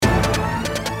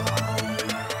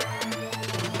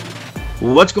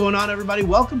What's going on, everybody?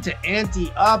 Welcome to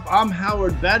Ante Up. I'm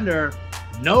Howard Bender.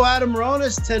 No Adam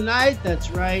Ronis tonight. That's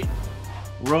right.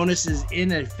 Ronis is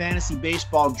in a fantasy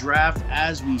baseball draft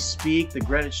as we speak, the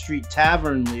Greenwich Street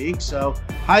Tavern League. So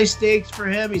high stakes for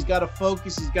him. He's got to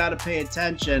focus. He's got to pay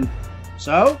attention.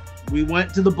 So we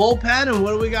went to the bullpen, and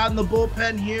what do we got in the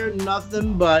bullpen here?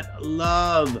 Nothing but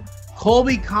love.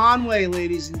 Colby Conway,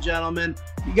 ladies and gentlemen.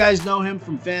 You guys know him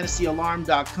from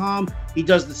fantasyalarm.com. He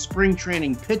does the spring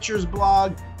training pitchers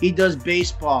blog. He does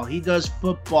baseball. He does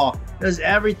football. Does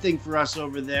everything for us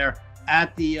over there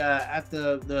at the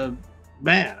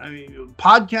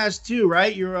podcast too,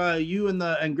 right? You're you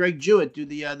and Greg Jewett do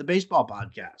the baseball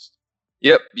podcast.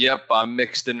 Yep. I'm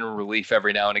mixed in relief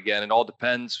every now and again. It all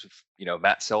depends if,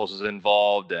 Matt Sells is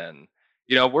involved, and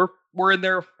we're in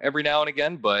there every now and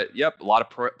again. But yep, a lot of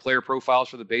player profiles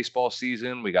for the baseball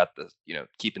season. We got the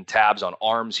keeping tabs on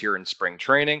arms here in spring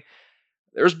training.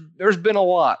 There's been a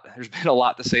lot. There's been a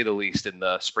lot, to say the least, in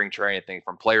the spring training thing,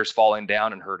 from players falling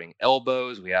down and hurting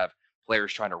elbows. We have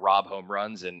players trying to rob home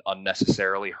runs and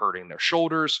unnecessarily hurting their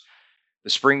shoulders. The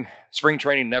spring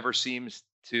training never seems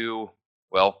to,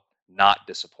 not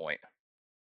disappoint.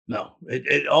 No,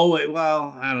 it always,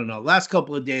 I don't know. Last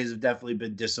couple of days have definitely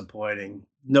been disappointing.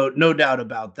 No doubt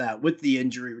about that, with the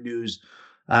injury news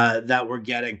that we're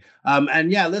getting.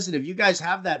 And yeah, listen, if you guys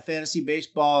have that fantasy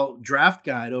baseball draft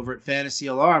guide over at Fantasy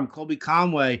Alarm, Colby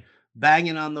Conway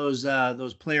banging on those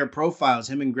player profiles,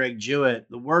 him and Greg Jewett.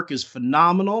 The work is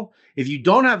phenomenal. If you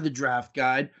don't have the draft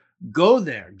guide, go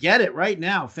there. Get it right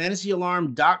now.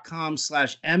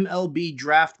 fantasyalarm.com/MLB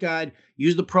draft guide.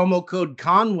 Use the promo code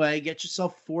Conway. Get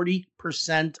yourself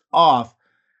 40% off.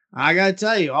 I got to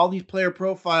tell you, all these player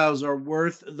profiles are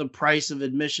worth the price of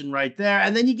admission right there.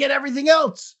 And then you get everything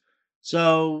else.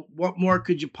 So what more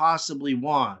could you possibly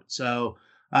want? So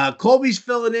Colby's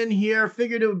filling in here.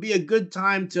 Figured it would be a good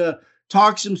time to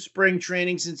talk some spring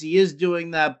training since he is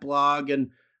doing that blog.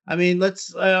 And I mean,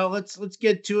 let's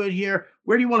get to it here.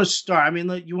 Where do you want to start? I mean,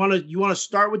 you want to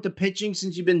start with the pitching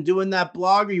since you've been doing that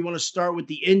blog, or you want to start with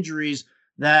the injuries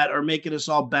that are making us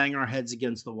all bang our heads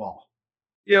against the wall?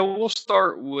 Yeah, we'll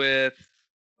start with,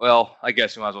 I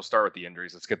guess we might as well start with the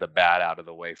injuries. Let's get the bad out of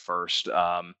the way first.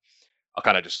 I'll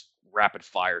kind of just rapid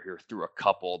fire here through a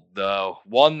couple. The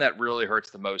one that really hurts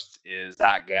the most is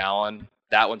Zach Gallen.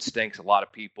 That one stinks. A lot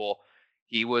of people.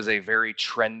 He was a very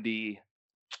trendy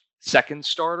second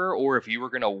starter, or if you were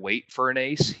going to wait for an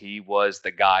ace, he was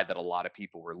the guy that a lot of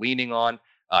people were leaning on.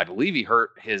 I believe he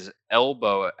hurt his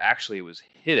elbow. Actually, it was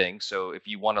hitting. So if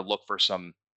you want to look for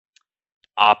some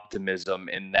optimism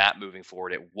in that moving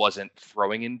forward, it wasn't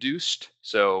throwing induced.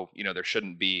 So, there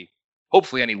shouldn't be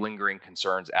hopefully any lingering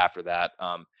concerns after that.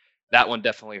 That one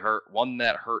definitely hurt. One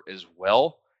that hurt as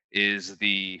well is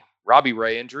the Robbie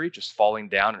Ray injury, just falling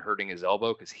down and hurting his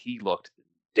elbow, because he looked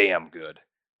damn good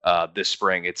this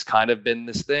spring. It's kind of been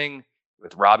this thing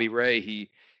with Robbie Ray. He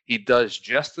does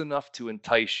just enough to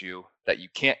entice you that you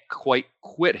can't quite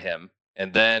quit him.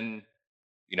 And then,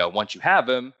 once you have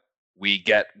him, we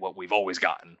get what we've always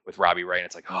gotten with Robbie Ray. And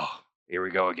it's like, oh, here we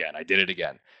go again. I did it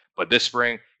again. But this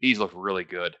spring, he's looked really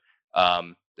good.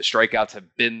 The strikeouts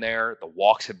have been there. The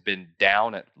walks have been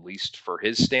down, at least for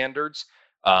his standards.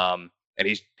 And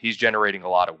he's generating a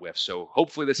lot of whiffs. So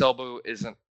hopefully this elbow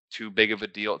isn't too big of a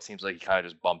deal. It seems like he kind of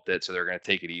just bumped it. So they're going to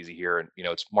take it easy here. And,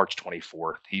 it's March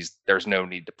 24th. There's no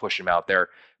need to push him out there.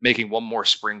 Making one more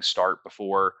spring start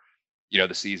before,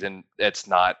 the season, it's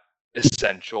not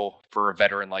essential for a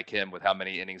veteran like him with how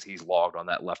many innings he's logged on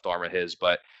that left arm of his.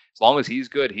 But as long as he's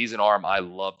good, he's an arm I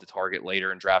love to target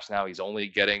later in drafts now. He's only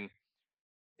getting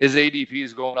his ADP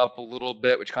is going up a little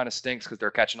bit, which kind of stinks because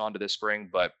they're catching on to this spring.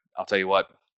 But I'll tell you what,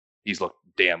 he's looked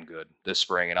damn good this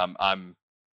spring. And I'm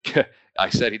I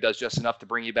said he does just enough to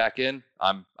bring you back in.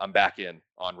 I'm back in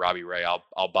on Robbie Ray.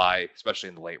 I'll buy, especially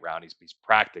in the late round. He's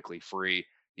practically free.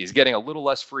 He's getting a little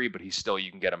less free, but you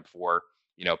can get him for,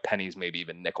 pennies, maybe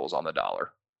even nickels on the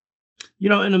dollar.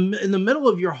 In the middle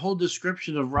of your whole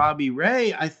description of Robbie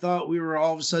Ray, I thought we were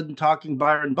all of a sudden talking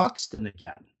Byron Buxton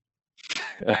again.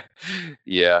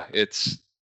 Yeah,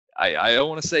 I don't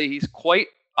want to say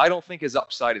I don't think his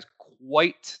upside is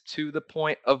quite to the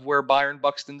point of where Byron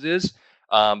Buxton's is.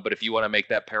 But if you want to make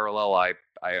that parallel, I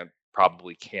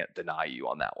probably can't deny you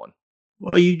on that one.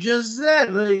 Well, you just said,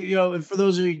 and for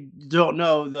those of you who don't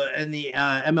know, in the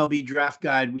MLB draft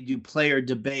guide, we do player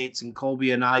debates, and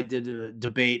Colby and I did a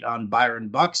debate on Byron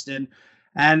Buxton,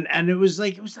 and it was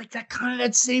like that kind of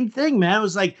that same thing, man. It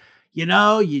was like, you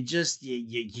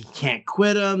can't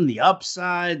quit him. The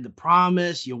upside, the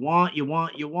promise, you want,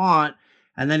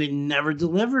 and then he never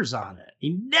delivers on it.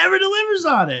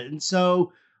 And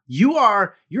so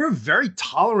you're a very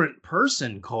tolerant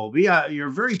person, Colby. You're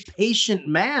a very patient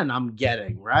man, I'm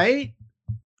getting, right?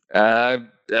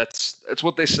 That's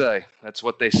what they say. That's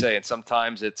what they say. And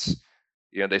sometimes it's,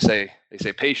 they say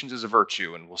patience is a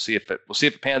virtue, and we'll see if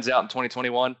it pans out in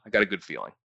 2021. I got a good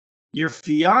feeling. Your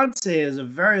fiance is a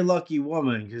very lucky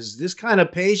woman because this kind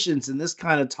of patience and this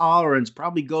kind of tolerance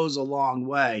probably goes a long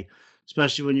way,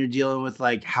 especially when you're dealing with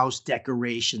like house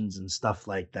decorations and stuff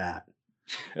like that.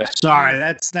 Sorry,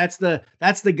 that's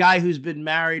the guy who's been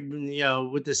married,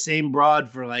 with the same broad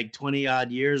for like 20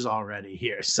 odd years already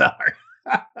here. Sorry.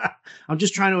 I'm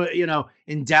just trying to,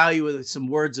 endow you with some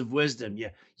words of wisdom.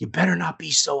 You better not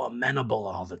be so amenable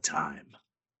all the time.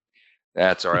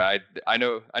 That's all right. I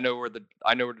know where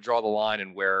to draw the line,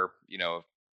 and where, if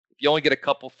you only get a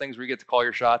couple things where you get to call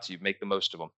your shots, you make the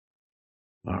most of them.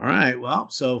 All right. Well,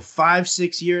 so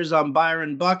 5-6 years on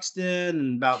Byron Buxton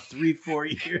and about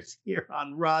 3-4 years here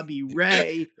on Robbie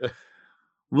Ray.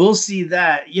 We'll see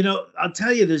that. I'll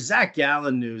tell you the Zach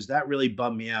Gallen news that really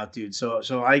bummed me out, dude. So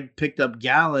I picked up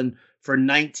Gallen for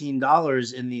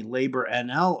 $19 in the Labor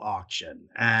NL auction,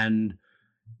 and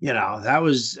that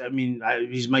was. I mean,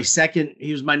 he's my second.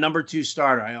 He was my number 2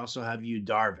 starter. I also have Yu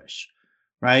Darvish,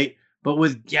 right? But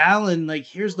with Gallen, like,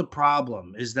 here's the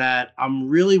problem: is that I'm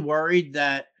really worried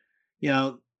that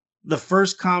the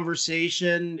first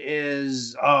conversation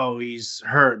is, oh, he's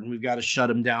hurt, and we've got to shut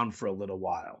him down for a little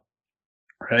while.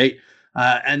 Right.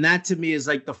 And that to me is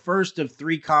like the first of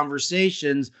 3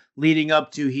 conversations leading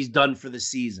up to he's done for the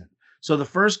season. So the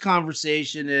first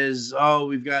conversation is, oh,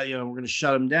 we're going to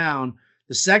shut him down.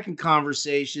 The second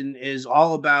conversation is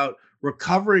all about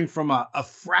recovering from a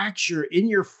fracture in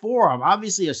your forearm,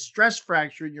 obviously a stress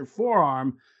fracture in your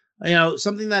forearm,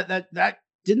 something that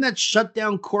didn't that shut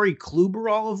down Corey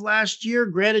Kluber all of last year.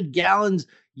 Granted, Gallen's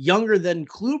younger than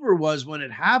Kluber was when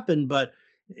it happened, but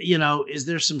is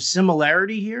there some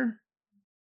similarity here?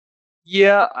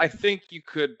 Yeah, I think you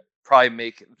could probably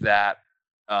make that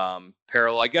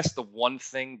parallel. I guess the one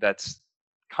thing that's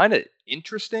kind of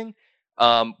interesting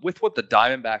with what the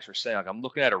Diamondbacks are saying, like, I'm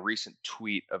looking at a recent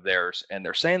tweet of theirs, and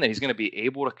they're saying that he's going to be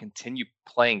able to continue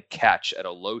playing catch at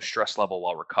a low stress level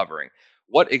while recovering.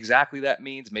 What exactly that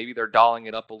means, maybe they're dialing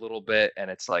it up a little bit, and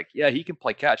it's like, yeah, he can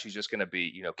play catch. He's just going to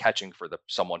be, catching for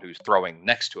someone who's throwing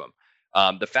next to him.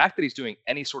 The fact that he's doing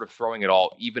any sort of throwing at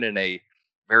all, even in a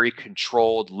very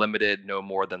controlled, limited, no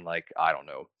more than, like, I don't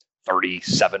know,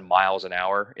 37 miles an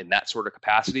hour in that sort of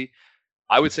capacity,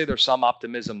 I would say there's some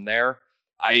optimism there.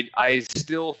 I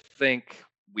still think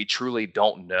we truly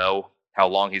don't know how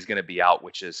long he's going to be out,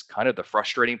 which is kind of the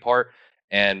frustrating part.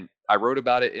 And I wrote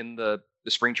about it in the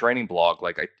spring training blog.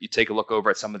 Like, you take a look over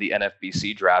at some of the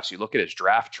NFBC drafts, you look at his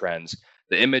draft trends.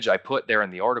 The image I put there in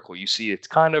the article, you see it's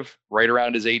kind of right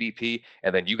around his ADP,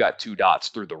 and then you got 2 dots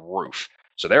through the roof.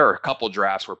 So there are a couple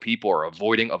drafts where people are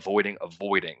avoiding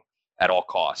at all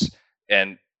costs.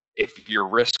 And if you're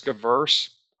risk averse,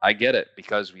 I get it,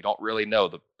 because we don't really know.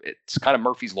 It's kind of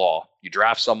Murphy's Law. You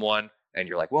draft someone and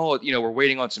you're like, well, we're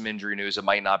waiting on some injury news. It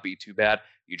might not be too bad.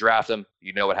 You draft them,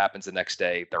 what happens the next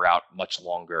day. They're out much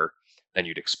longer than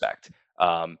you'd expect.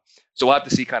 So we'll have to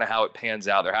see kind of how it pans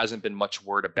out. There hasn't been much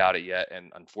word about it yet.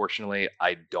 And unfortunately,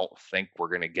 I don't think we're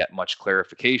going to get much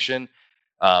clarification.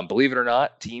 Believe it or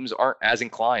not, teams aren't as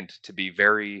inclined to be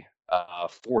very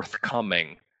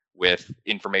forthcoming with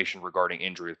information regarding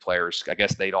injury with players. I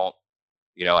guess they don't,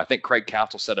 I think Craig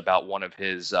Counsell said about one of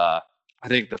his, I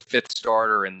think the 5th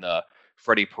starter in the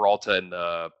Freddie Peralta and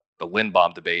the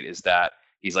Lindbaum debate is that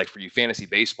he's like, for you fantasy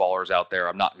baseballers out there,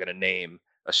 I'm not going to name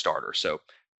a starter. So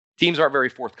teams aren't very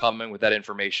forthcoming with that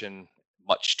information,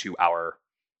 much to our,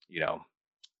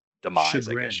 demise,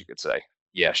 chagrin. I guess you could say.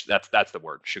 Yeah, that's the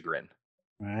word, chagrin.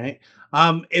 All right.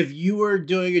 If you were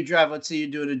doing a draft, let's say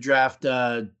you're doing a draft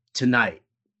tonight,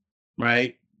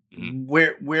 right? Mm-hmm.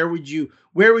 Where would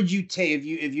you take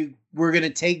if you were going to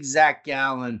take Zach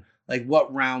Gallen? Like,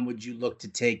 what round would you look to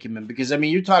take him in? Because I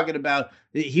mean, you're talking about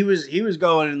he was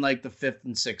going in like the 5th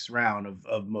and 6th round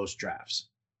of most drafts.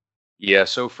 Yeah.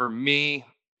 So for me,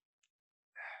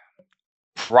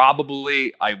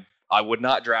 probably I would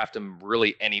not draft him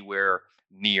really anywhere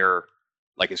near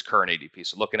like his current ADP.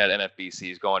 So looking at NFBC,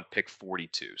 he's going pick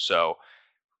 42. So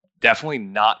definitely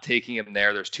not taking him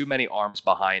there. There's too many arms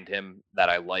behind him that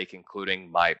I like,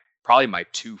 including probably my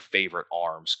 2 favorite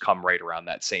arms come right around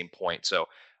that same point. So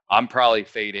I'm probably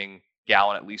fading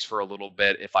Gallen at least for a little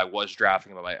bit. If I was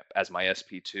drafting him as my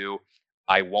SP2,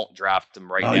 I won't draft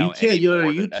him right now.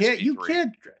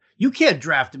 You can't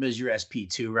draft him as your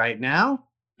SP2 right now.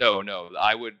 No,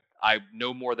 I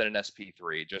no more than an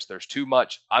SP3. Just there's too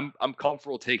much. I'm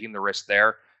comfortable taking the risk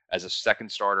there. as a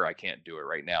second starter, I can't do it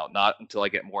right now. Not until I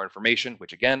get more information,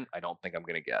 which again, I don't think I'm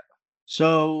going to get.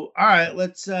 So, all right,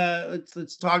 let's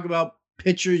talk about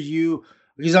pitchers you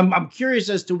because I'm curious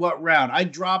as to what round. I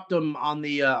dropped them on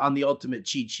the ultimate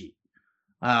cheat sheet.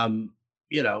 Um,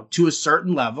 to a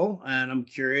certain level, and I'm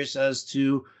curious as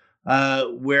to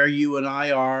where you and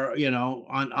I are,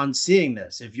 on seeing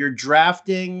this. If you're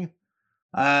drafting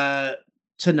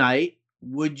tonight,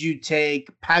 would you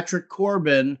take Patrick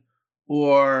Corbin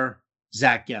or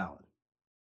Zach Gallen?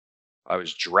 I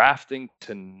was drafting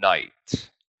tonight,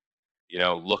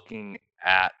 looking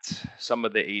at some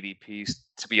of the ADPs.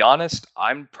 To be honest,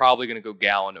 I'm probably going to go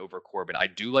Gallen over Corbin. I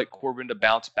do like Corbin to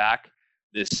bounce back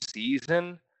this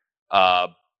season,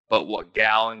 but what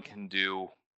Gallen can do,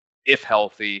 if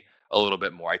healthy, a little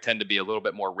bit more. I tend to be a little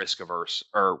bit more risk averse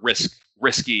or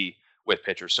risky with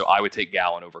pitchers, so I would take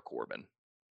Gallen over Corbin.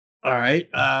 All right.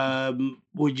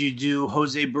 Would you do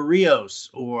Jose Barrios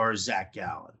or Zach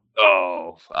Gallen?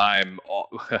 Oh,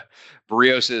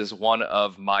 Barrios is one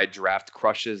of my draft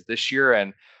crushes this year,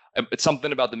 and it's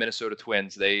something about the Minnesota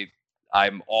Twins.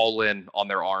 I'm all in on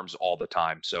their arms all the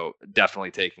time. So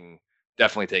definitely taking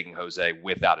Jose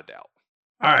without a doubt.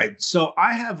 All right. So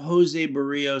I have Jose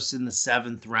Barrios in the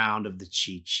 7th round of the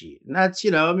cheat sheet. And that's,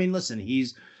 listen,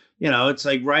 he's, it's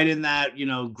like right in that,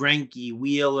 Greinke,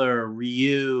 Wheeler,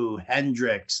 Ryu,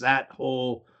 Hendricks, that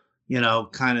whole,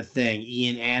 kind of thing.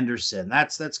 Ian Anderson.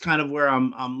 That's kind of where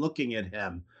I'm looking at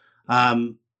him.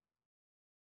 I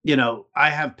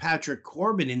have Patrick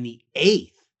Corbin in the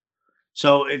 8th.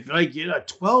 So if a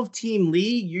 12-team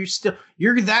league,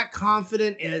 you're that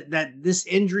confident that this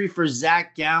injury for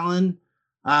Zach Gallen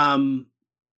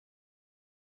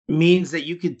means that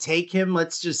you could take him,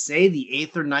 let's just say the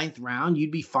 8th or 9th round,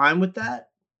 you'd be fine with that?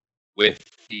 With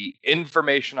the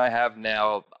information I have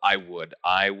now, I would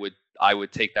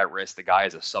take that risk. The guy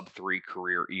has a sub-3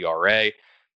 career ERA.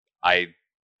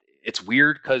 It's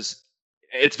weird because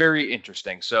it's very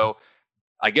interesting. So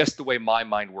I guess the way my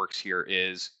mind works here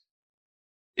is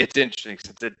it's interesting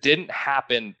since it didn't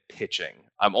happen pitching.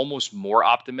 I'm almost more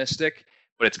optimistic,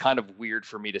 but it's kind of weird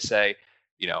for me to say,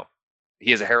 he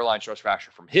has a hairline stress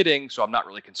fracture from hitting, so I'm not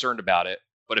really concerned about it.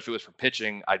 But if it was from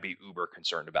pitching, I'd be uber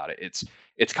concerned about it.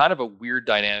 It's kind of a weird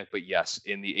dynamic, but yes,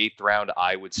 in the 8th round,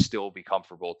 I would still be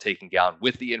comfortable taking Gallen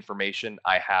with the information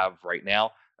I have right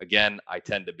now. Again, I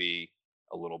tend to be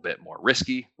a little bit more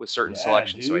risky with certain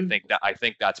selections, dude. So I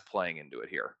think that's playing into it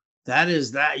here.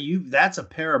 That's a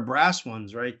pair of brass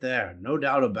ones right there. No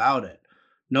doubt about it.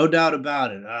 No doubt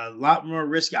about it. A lot more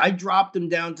risky. I dropped him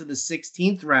down to the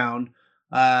 16th round,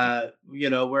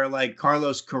 where like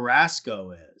Carlos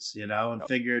Carrasco is, and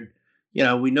figured,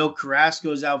 we know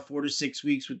Carrasco's out 4 to 6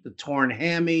 weeks with the torn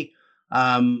hammy.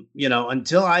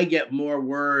 Until I get more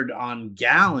word on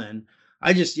Gallen,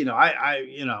 I just,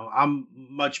 I'm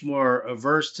much more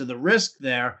averse to the risk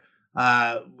there.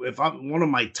 If I'm one of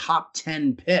my top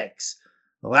 10 picks,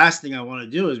 the last thing I want to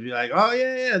do is be like, oh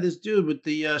yeah, this dude with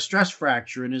the stress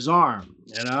fracture in his arm,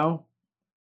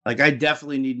 Like I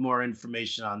definitely need more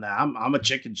information on that. I'm a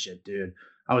chicken shit, dude.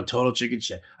 I'm a total chicken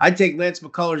shit. I'd take Lance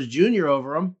McCullers Jr.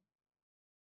 over him.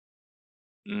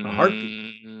 A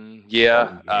heartbeat.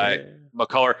 Yeah.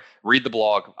 McCuller, read the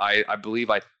blog. I believe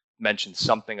I mentioned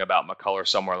something about McCuller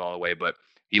somewhere along the way, but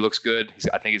he looks good.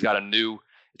 I think he's got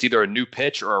it's either a new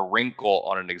pitch or a wrinkle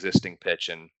on an existing pitch,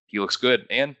 and he looks good.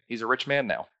 And he's a rich man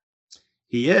now.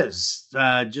 He is.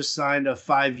 Just signed a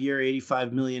 5-year,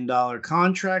 $85 million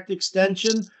contract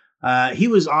extension. He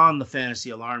was on the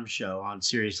Fantasy Alarm Show on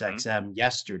SiriusXM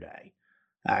yesterday,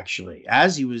 actually,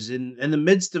 as he was in the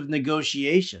midst of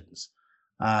negotiations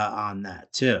on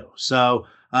that too. So,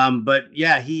 but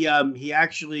yeah, he's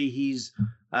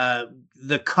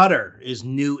the cutter is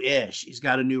new-ish. He's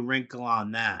got a new wrinkle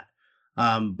on that.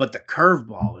 But the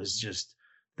curveball is just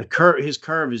his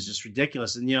curve is just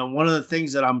ridiculous. And, one of the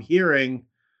things that I'm hearing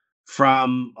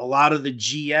from a lot of the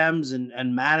GMs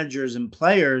and managers and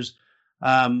players,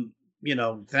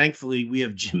 thankfully we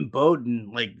have Jim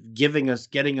Bowden getting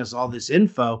us all this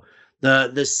info.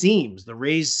 The seams, the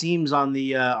raised seams on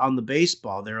the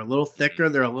baseball, they're a little thicker,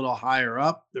 they're a little higher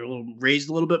up, they're a little raised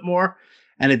a little bit more,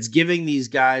 and it's giving these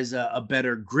guys a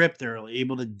better grip. They're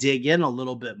able to dig in a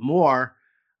little bit more.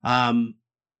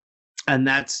 And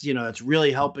that's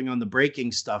really helping on the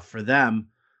breaking stuff for them.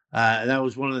 And that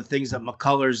was one of the things that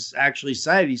McCullers actually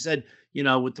said. He said,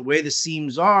 with the way the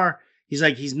seams are,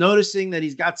 he's noticing that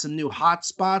he's got some new hot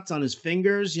spots on his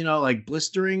fingers, like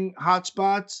blistering hot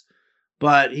spots,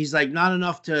 but he's like, not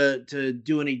enough to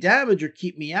do any damage or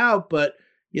keep me out. But,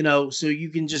 so you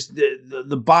can just,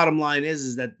 the bottom line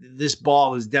is that this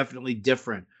ball is definitely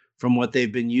different from what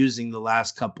they've been using the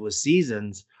last couple of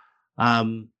seasons.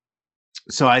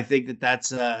 So I think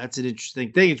that's an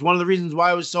interesting thing. It's one of the reasons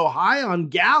why I was so high on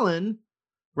Gallen,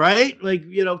 right? Like,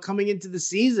 coming into the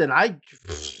season, I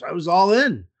was all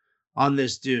in on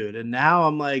this dude. And now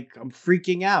I'm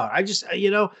freaking out. I just,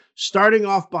 starting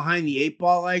off behind the eight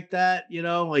ball like that,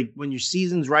 like when your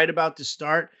season's right about to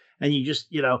start and you just,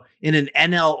 in an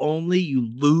NL only, you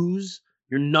lose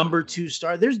your number 2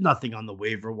 star. There's nothing on the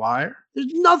waiver wire.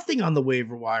 There's nothing on the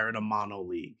waiver wire in a mono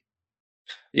league.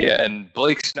 Yeah, and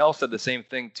Blake Snell said the same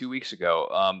thing 2 weeks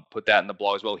ago. Put that in the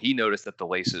blog as well. He noticed that the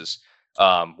laces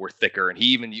were thicker, and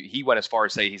he went as far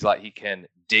as say he can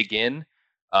dig in.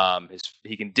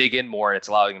 He can dig in more, and it's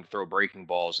allowing him to throw breaking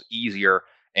balls easier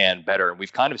and better. And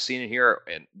we've kind of seen it here.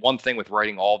 And one thing with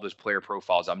writing all of those player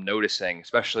profiles, I'm noticing,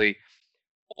 especially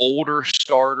older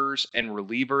starters and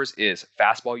relievers, is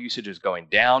fastball usage is going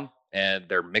down, and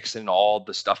they're mixing all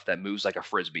the stuff that moves like a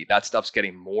frisbee. That stuff's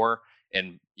getting more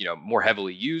and more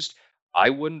heavily used. I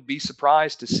wouldn't be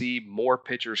surprised to see more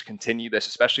pitchers continue this,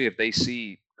 especially if they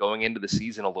see going into the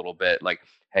season a little bit like,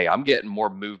 hey, I'm getting more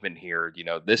movement here.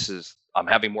 I'm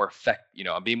having more effect.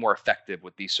 I'm being more effective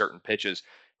with these certain pitches.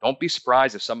 Don't be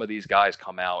surprised if some of these guys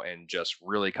come out and just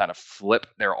really kind of flip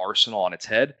their arsenal on its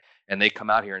head. And they come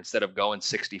out here, instead of going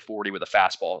 60-40 with a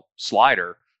fastball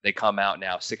slider, they come out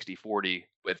now 60-40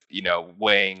 with,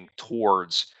 weighing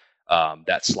towards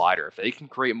that slider. If they can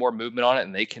create more movement on it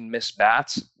and they can miss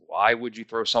bats, why would you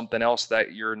throw something else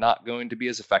that you're not going to be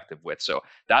as effective with? So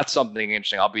that's something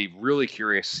interesting. I'll be really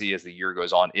curious to see as the year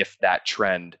goes on if that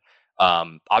trend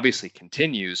obviously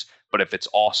continues, but if it's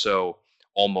also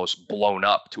almost blown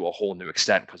up to a whole new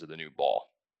extent because of the new ball.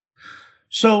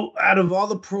 So out of all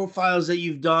the profiles that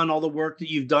you've done, all the work that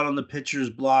you've done on the pitchers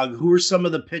blog, who are some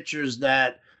of the pitchers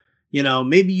that,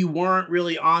 maybe you weren't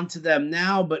really onto them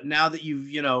now, but now that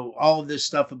you've, all of this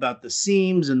stuff about the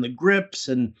seams and the grips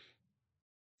and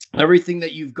everything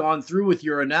that you've gone through with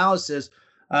your analysis,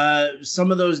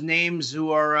 some of those names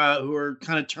who are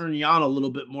kind of turning you on a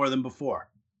little bit more than before?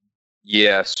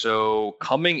 Yeah. So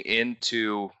coming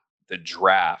into the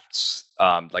drafts,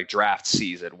 like draft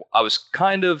season, I was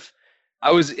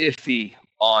iffy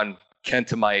on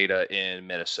Kenta Maeda in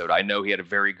Minnesota. I know he had a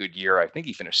very good year. I think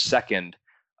he finished second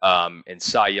in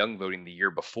Cy Young voting the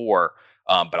year before.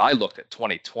 But I looked at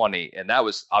 2020, and that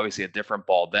was obviously a different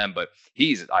ball then. But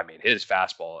his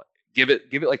fastball, give it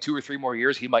like 2 or 3 more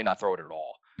years, he might not throw it at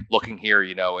all. Looking here,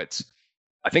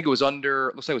 I think it was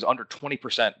under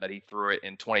 20% that he threw it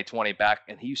in 2020 back,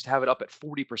 and he used to have it up at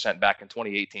 40% back in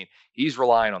 2018. He's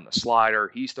relying on the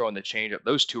slider. He's throwing the changeup.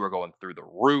 Those two are going through the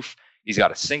roof. He's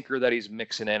got a sinker that he's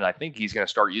mixing in. I think he's going to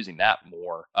start using that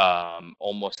more,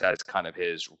 almost as kind of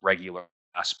his regular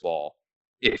fastball,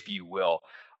 if you will.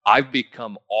 I've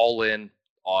become all in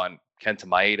on Kenta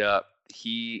Maeda.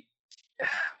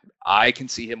 I can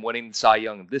see him winning the Cy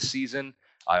Young this season.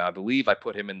 I believe I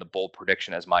put him in the bold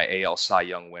prediction as my AL Cy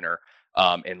Young winner.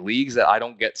 In leagues that I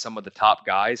don't get some of the top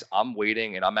guys, I'm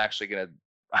waiting, and I'm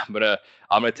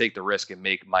gonna take the risk and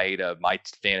make Maeda my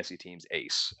fantasy team's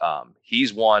ace.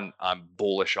 He's one I'm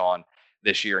bullish on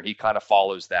this year, and he kind of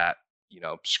follows that.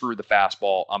 Screw the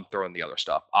fastball, I'm throwing the other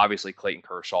stuff. Obviously, Clayton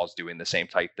Kershaw is doing the same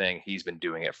type thing. He's been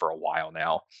doing it for a while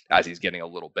now. As he's getting a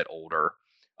little bit older,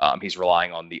 he's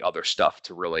relying on the other stuff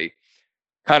to really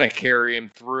kind of carry him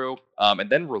through. And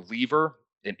then reliever,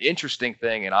 an interesting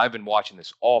thing, and I've been watching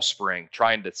this all spring,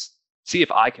 trying to see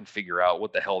if I can figure out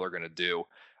what the hell they're going to do.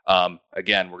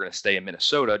 Again, we're going to stay in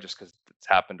Minnesota just because it's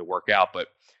happened to work out. But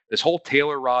this whole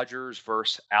Taylor Rogers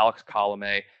versus Alex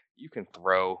Colomé, you can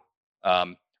throw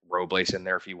Robles in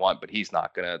there if you want, but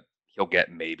he'll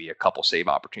get maybe a couple save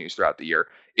opportunities throughout the year.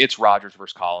 It's Rogers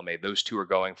versus Colomé. Those two are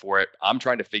going for it. I'm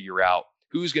trying to figure out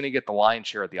who's going to get the lion's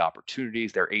share of the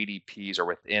opportunities. Their ADPs are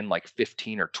within like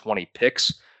 15 or 20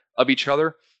 picks of each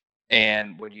other.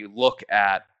 And when you look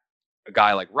at a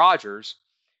guy like Rogers,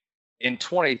 in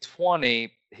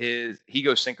 2020, he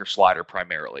goes sinker slider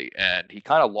primarily, and he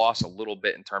kind of lost a little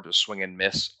bit in terms of swing and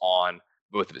miss on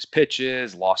both of his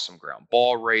pitches, lost some ground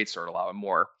ball rates, started allowing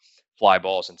more fly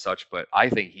balls and such. But I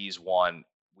think he's one,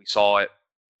 we saw it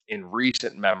in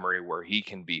recent memory where he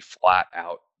can be flat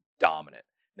out dominant.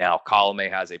 Now,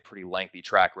 Colomé has a pretty lengthy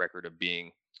track record of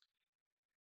being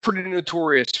pretty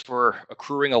notorious for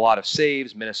accruing a lot of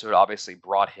saves. Minnesota obviously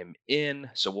brought him in,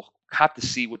 so we'll have to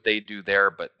see what they do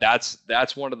there. But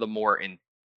that's one of the more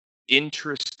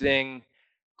interesting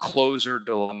closer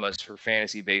dilemmas for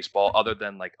fantasy baseball, other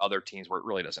than like other teams where it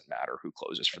really doesn't matter who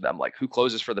closes for them. Like who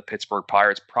closes for the Pittsburgh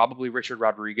Pirates? Probably Richard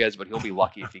Rodriguez, but he'll be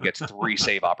lucky if he gets 3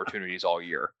 save opportunities all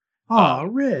year. Oh,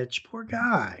 Rich, poor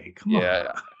guy. Come on.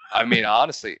 I mean,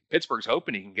 honestly, Pittsburgh's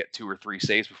hoping he can get 2 or 3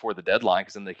 saves before the deadline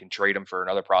because then they can trade him for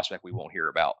another prospect we won't hear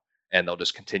about. And they'll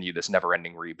just continue this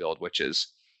never-ending rebuild, which is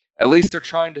at least they're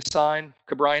trying to sign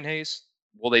Ke'Bryan Hayes.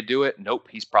 Will they do it? Nope.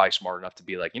 He's probably smart enough to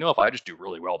be like, if I just do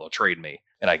really well, they'll trade me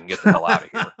and I can get the hell out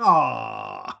of here.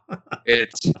 Aw.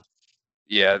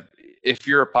 Yeah, if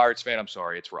you're a Pirates fan, I'm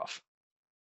sorry, it's rough.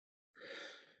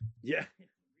 Yeah.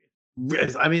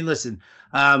 I mean, listen,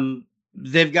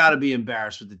 they've got to be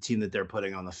embarrassed with the team that they're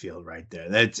putting on the field right there.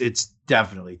 It's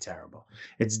definitely terrible.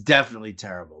 It's definitely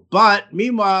terrible. But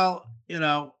meanwhile,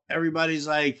 everybody's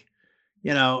like,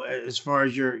 as far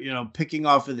as you're, picking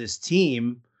off of this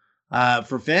team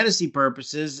for fantasy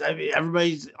purposes, I mean,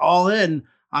 everybody's all in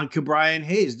on Ke'Bryan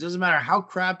Hayes. Doesn't matter how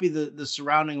crappy the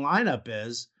surrounding lineup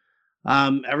is.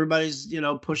 Everybody's,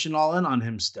 pushing all in on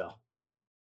him still.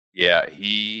 Yeah,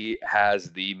 he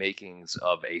has the makings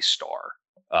of a star.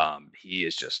 He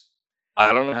is just,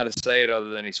 I don't know how to say it other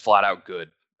than he's flat out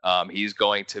good. He's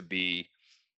going to be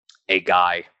a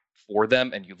guy for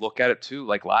them. And you look at it too,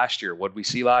 like last year, what did we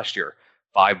see last year?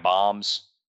 5 bombs,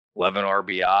 11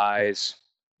 RBIs,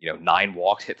 9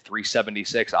 walks, hit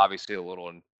 376, obviously a little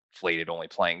inflated, only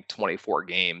playing 24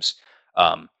 games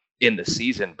in the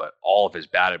season, but all of his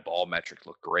batted ball metrics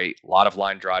look great. A lot of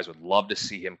line drives. Would love to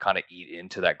see him kind of eat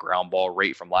into that ground ball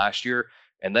rate from last year.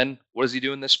 And then what is he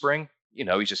doing this spring?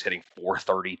 He's just hitting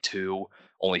 432,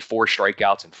 only 4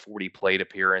 strikeouts and 40 plate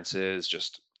appearances,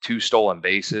 just 2 stolen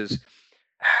bases.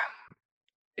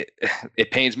 It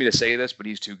pains me to say this, but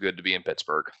he's too good to be in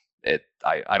Pittsburgh.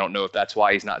 I don't know if that's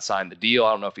why he's not signed the deal.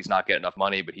 I don't know if he's not getting enough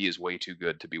money, but he is way too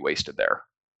good to be wasted there.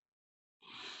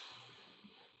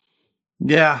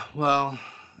 Yeah, well,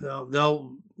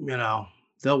 they'll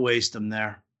waste him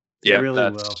there. They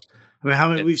really will. I mean, how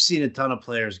many we've seen a ton of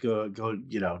players go,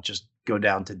 just go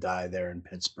down to die there in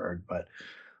Pittsburgh, but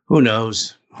who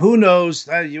knows? Who knows?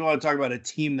 You want to talk about a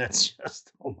team that's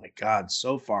just, oh my God,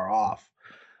 so far off.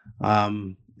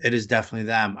 It is definitely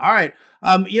them. All right.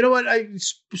 You know what?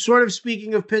 Sort of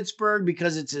speaking of Pittsburgh,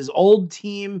 because it's his old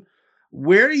team,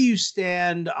 where do you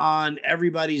stand on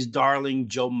everybody's darling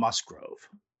Joe Musgrove?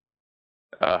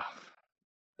 I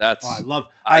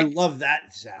love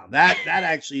that sound. That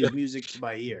actually is music to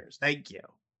my ears. Thank you.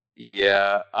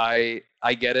 Yeah, I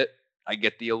get it. I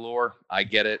get the allure. I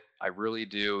get it. I really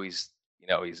do. He's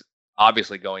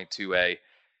obviously going to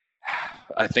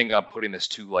I think I'm putting this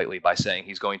too lightly by saying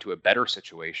he's going to a better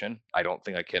situation. I don't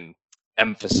think I can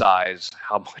emphasize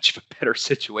how much of a better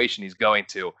situation he's going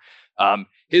to.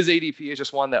 His ADP is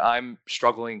just one that I'm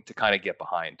struggling to kind of get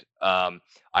behind.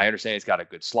 I understand he's got a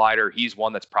good slider. He's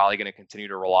one that's probably going to continue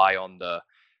to rely on the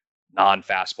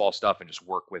non-fastball stuff and just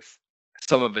work with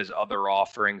some of his other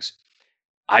offerings.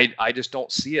 I just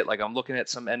don't see it. Like, I'm looking at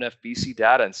some NFBC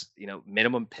data and,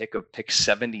 minimum pick of pick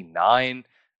 79.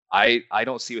 I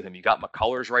don't see with him. You got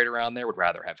McCullers right around there. Would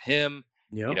rather have him.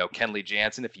 Yep. Kenley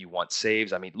Jansen, if you want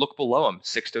saves. I mean, look below him.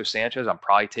 Sixto Sanchez, I'm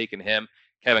probably taking him.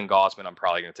 Kevin Gausman, I'm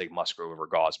probably going to take Musgrove over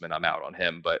Gausman. I'm out on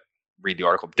him, but read the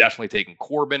article. Definitely taking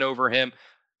Corbin over him.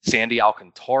 Sandy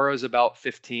Alcantara is about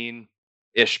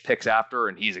 15-ish picks after,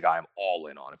 and he's a guy I'm all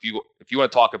in on. If you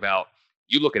want to talk about,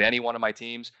 you look at any one of my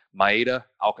teams, Maeda,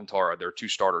 Alcantara, there are 2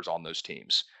 starters on those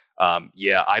teams.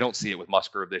 I don't see it with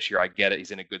Musgrove this year. I get it.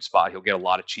 He's in a good spot. He'll get a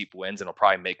lot of cheap wins, and he'll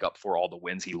probably make up for all the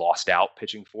wins he lost out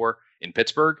pitching for in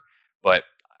Pittsburgh. But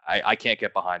I can't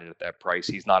get behind it at that price.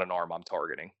 He's not an arm I'm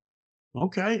targeting.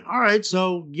 Okay. All right.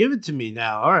 So give it to me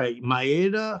now. All right.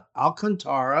 Maeda,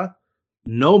 Alcantara,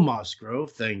 no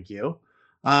Musgrove. Thank you.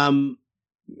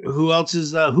 Who else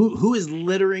is who is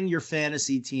littering your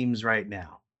fantasy teams right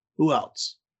now? Who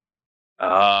else?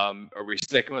 Are we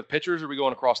sticking with pitchers or are we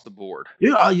going across the board?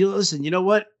 Yeah, you listen, you know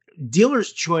what?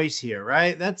 Dealer's choice here,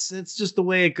 right? It's just the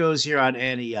way it goes here on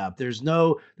Ante Up. There's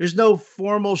no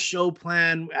formal show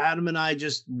plan. Adam and I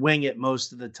just wing it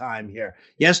most of the time here.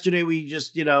 Yesterday we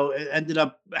just, ended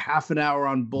up half an hour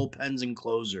on bullpens and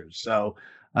closers. So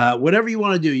whatever you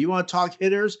want to do. You want to talk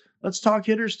hitters? Let's talk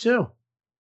hitters too.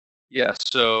 Yeah,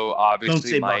 so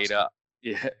obviously Maeda.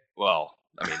 Yeah, well,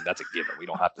 I mean, that's a given. We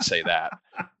don't have to say that.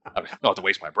 I don't have to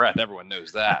waste my breath. Everyone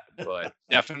knows that. But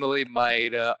definitely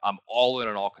Maeda. I'm all in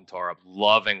on Alcantara. I'm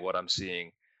loving what I'm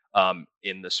seeing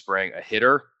in the spring. A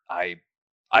hitter. I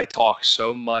talk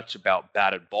so much about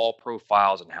batted ball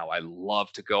profiles and how I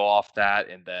love to go off that.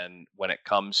 And then when it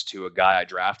comes to a guy I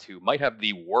draft who might have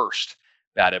the worst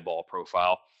batted ball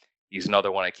profile, he's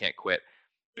another one I can't quit.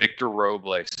 Victor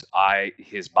Robles.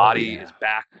 His body is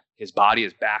back. His body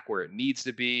is back where it needs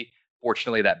to be.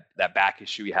 Fortunately, that back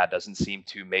issue he had doesn't seem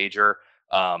too major.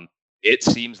 It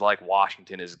seems like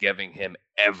Washington is giving him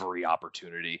every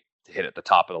opportunity to hit at the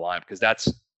top of the line because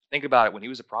that's think about it, when he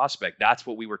was a prospect, that's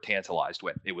what we were tantalized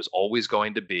with. It was always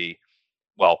going to be,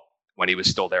 well, when he was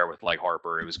still there with like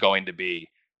Harper, it was going to be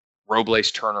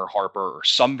Robles, Turner, Harper, or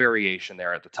some variation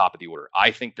there at the top of the order.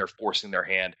 I think they're forcing their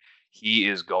hand. He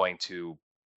is going to.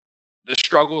 The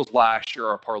struggles last year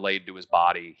are parlayed to his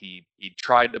body. He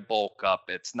tried to bulk up.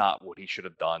 It's not what he should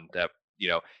have done. That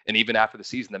and even after the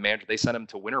season, the manager, they sent him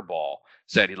to winter ball,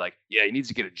 said he needs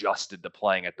to get adjusted to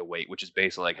playing at the weight, which is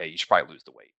basically like, hey, you should probably lose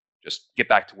the weight. Just get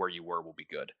back to where you were. We'll be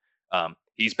good.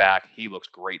 He's back. He looks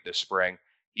great this spring.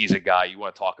 He's a guy you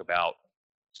want to talk about.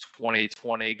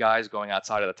 2020 guys going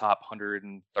outside of the top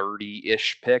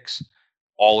 130-ish picks,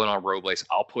 all in on Robles.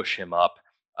 I'll push him up.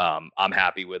 I'm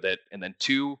happy with it. And then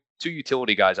two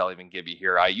utility guys I'll even give you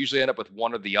here. I usually end up with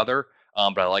one or the other,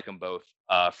 but I like them both.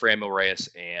 Franmil Reyes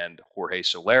and Jorge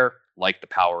Soler. Like the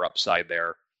power upside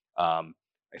there. I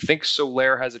think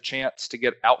Soler has a chance to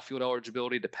get outfield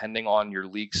eligibility depending on your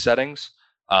league settings.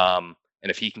 And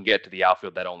if he can get to the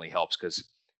outfield, that only helps because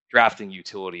drafting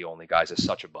utility only guys is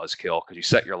such a buzzkill because you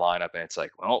set your lineup and it's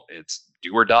like, well, it's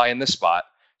do or die in this spot.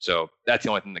 So that's the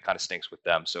only thing that kind of stinks with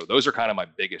them. So those are kind of my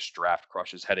biggest draft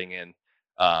crushes heading in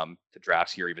to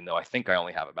drafts here, even though I think I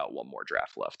only have about one more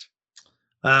draft left.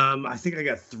 I think I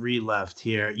got 3 left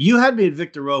here. You had me at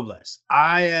Victor Robles.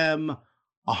 I am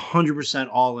 100%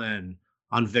 all in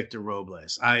on Victor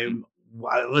Robles. I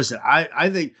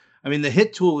think, the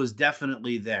hit tool is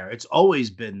definitely there. It's always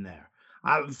been there.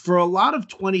 For a lot of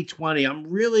 2020, I'm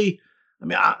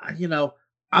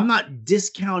not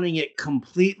discounting it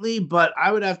completely, but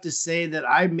I would have to say that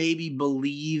I maybe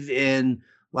believe in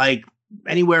like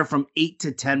anywhere from 8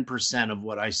 to 10% of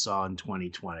what I saw in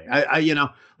 2020.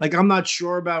 I'm not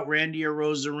sure about Randy or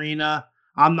Rosarina.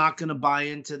 I'm not going to buy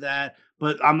into that,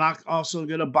 but I'm not also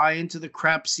going to buy into the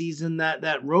crap season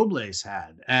that Robles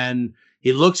had. And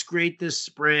he looks great this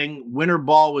spring. Winter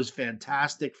ball was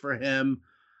fantastic for him.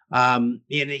 And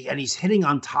he's hitting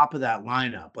on top of that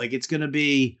lineup. Like it's going to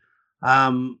be,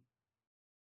 what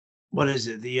is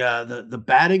it? The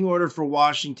batting order for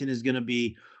Washington is going to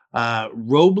be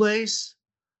Robles,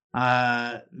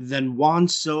 then Juan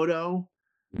Soto,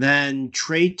 then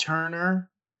Trey Turner,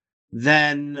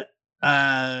 then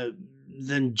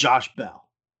Josh Bell,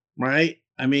 right?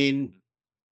 I mean,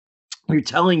 you're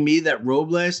telling me that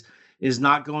Robles is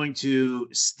not going to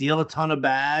steal a ton of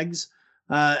bags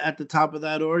at the top of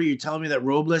that order? You're telling me that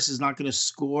Robles is not going to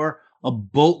score a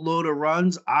boatload of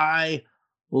runs? I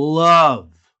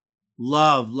love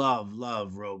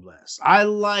Robles. I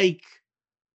like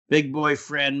big boy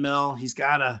Franmil. He's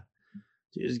got to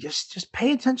just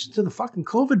pay attention to the fucking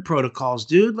COVID protocols,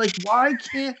 dude. Like, why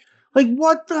can't, like,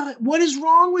 what is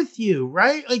wrong with you,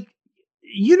 right? Like,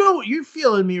 you're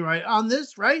feeling me right on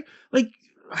this, right? Like,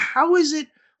 how is it,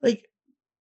 like,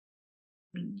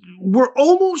 we're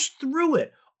almost through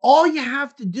it. All you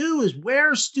have to do is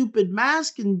wear a stupid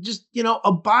mask and just,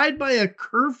 abide by a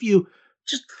curfew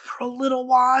just for a little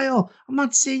while. I'm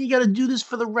not saying you got to do this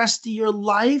for the rest of your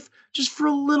life, just for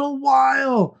a little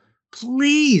while,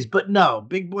 please. But no,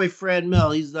 big boy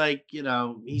Franmil, he's like,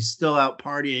 he's still out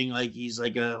partying like he's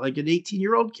like an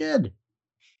 18-year-old kid.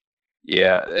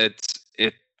 Yeah,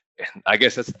 I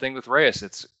guess that's the thing with Reyes.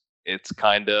 It's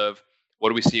kind of, what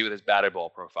do we see with his batted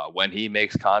ball profile? When he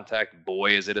makes contact,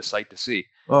 boy, is it a sight to see.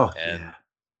 Oh, and yeah.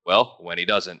 Well, when he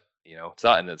doesn't, it's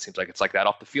not. And it seems like it's like that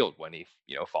off the field. When he,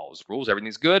 follows the rules,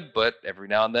 everything's good. But every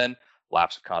now and then,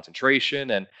 lapse of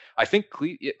concentration. And I think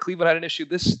Cleveland had an issue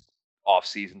this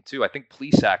offseason too. I think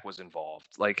Plesac was involved.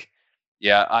 Like,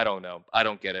 yeah, I don't know. I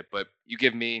don't get it. But you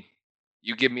give me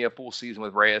a full season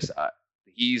with Reyes.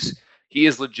 He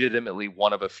is legitimately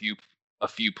one of a few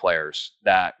players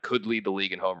that could lead the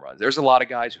league in home runs. There's a lot of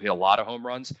guys who hit a lot of home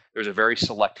runs. There's a very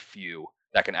select few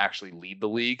that can actually lead the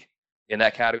league in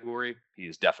that category. He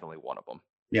is definitely one of them.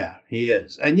 Yeah, he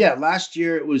is. And yeah, last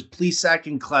year it was Plesac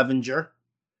and Clevenger,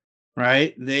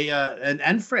 right? They and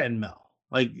Franmil.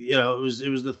 Like, it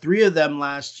was the 3 of them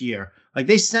last year. Like,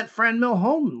 they sent Franmil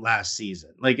home last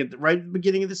season. Like at the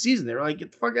beginning of the season, they were like,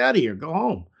 "Get the fuck out of here, go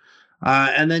home."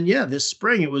 And then this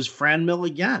spring it was Franmil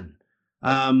again.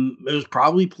 It was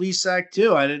probably Plesac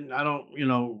too. I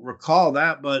don't recall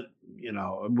that, but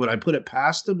would I put it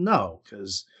past him? No,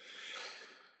 because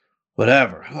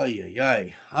whatever.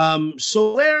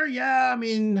 Soler, yeah.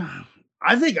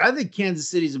 I think Kansas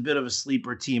City's a bit of a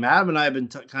sleeper team. Adam and I have been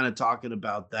kind of talking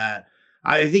about that.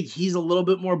 I think he's a little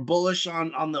bit more bullish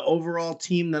on the overall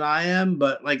team than I am,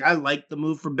 but like I like the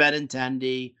move for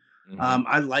Benintendi. Mm-hmm.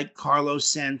 I like Carlos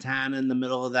Santana in the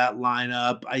middle of that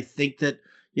lineup. I think that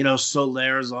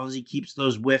Soler, as long as he keeps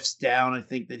those whiffs down, I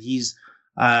think that he's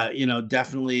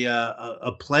Definitely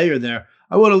a player there.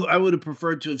 I would have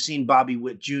preferred to have seen Bobby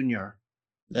Witt Jr.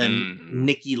 than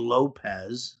Nicky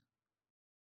Lopez.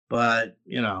 But,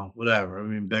 whatever. I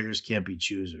mean, beggars can't be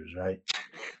choosers, right?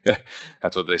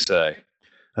 That's what they say.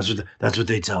 That's what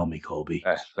they tell me, Colby.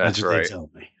 That's what right. They tell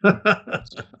me.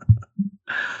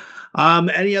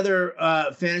 Any other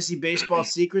fantasy baseball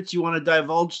secrets you want to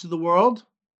divulge to the world?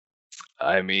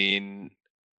 I mean,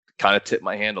 kind of tip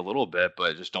my hand a little bit,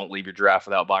 but just don't leave your draft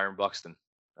without Byron Buxton.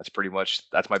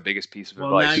 That's my biggest piece of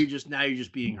advice. Well, now you're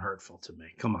just being hurtful to me.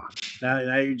 Come on.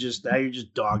 Now you're just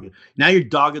dogging. Now you're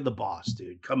dogging the boss,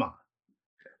 dude. Come on.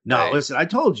 No, listen, I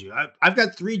told you. I've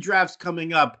got 3 drafts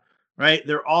coming up, right?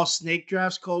 They're all snake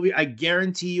drafts, Colby. I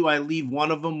guarantee you I leave one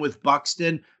of them with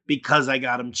Buxton because I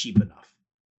got him cheap enough.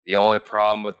 The only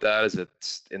problem with that is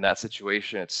it's in that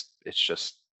situation, it's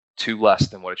just 2 less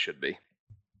than what it should be.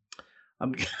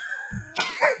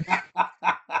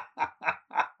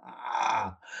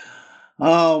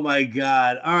 Oh my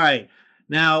God. All right.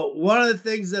 Now, one of the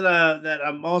things that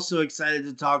I'm also excited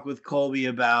to talk with Colby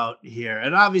about here,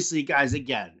 and obviously, guys,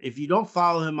 again, if you don't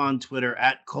follow him on Twitter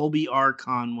at Colby R.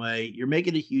 Conway, you're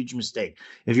making a huge mistake.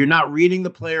 If you're not reading the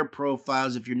player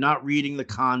profiles, if you're not reading the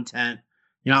content,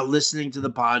 you're not listening to the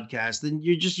podcast, then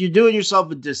you're doing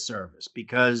yourself a disservice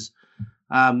because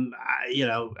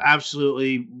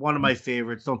absolutely one of my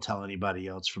favorites. Don't tell anybody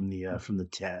else from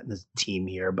the team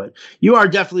here, but you are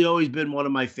definitely always been one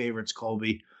of my favorites,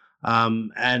 Colby.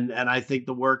 And I think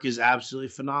the work is absolutely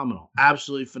phenomenal.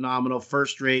 Absolutely phenomenal.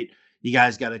 First rate. You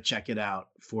guys got to check it out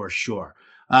for sure.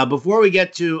 Before we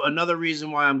get to another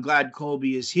reason why I'm glad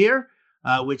Colby is here,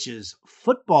 which is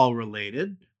football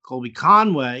related, Colby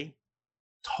Conway,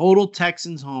 total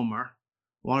Texans homer.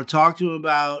 I want to talk to him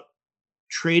about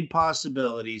trade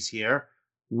possibilities here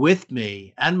with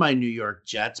me and my New York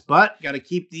Jets, but got to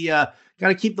keep the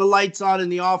lights on in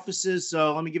the offices.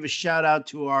 So let me give a shout out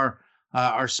to our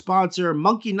sponsor,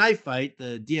 Monkey Knife Fight,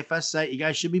 the DFS site you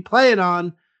guys should be playing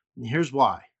on. And here's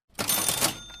why.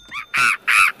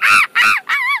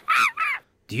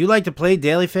 Do you like to play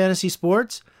daily fantasy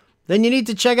sports? Then you need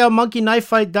to check out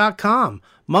monkeyknifefight.com.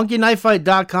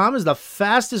 monkeyknifefight.com is the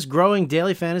fastest growing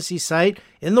daily fantasy site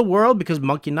in the world because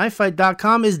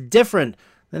monkeyknifefight.com is different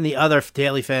than the other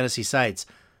daily fantasy sites.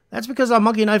 That's because on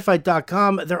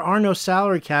monkeyknifefight.com there are no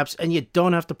salary caps and you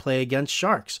don't have to play against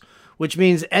sharks, which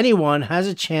means anyone has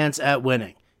a chance at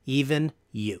winning. Even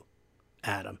you,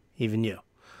 Adam, even you.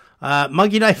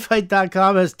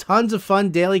 monkeyknifefight.com has tons of fun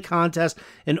daily contests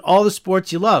in all the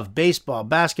sports you love. Baseball,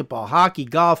 basketball, hockey,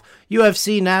 golf,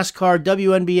 UFC, NASCAR,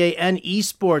 WNBA, and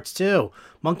esports too.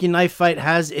 Monkey Knife Fight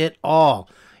has it all.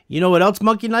 You know what else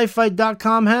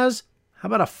monkeyknifefight.com has? How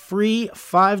about a free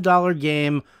 $5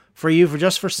 game for you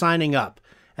for signing up?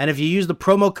 And if you use the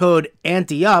promo code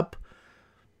ANTEUP,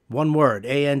 one word,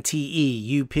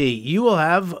 ANTEUP, you will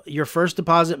have your first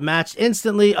deposit matched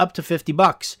instantly up to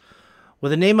 $50.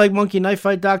 With a name like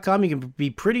monkeyknifefight.com, you can be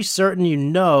pretty certain you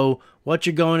know what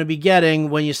you're going to be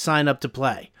getting when you sign up to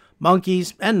play.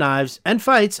 Monkeys and knives and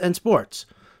fights and sports.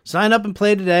 Sign up and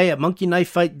play today at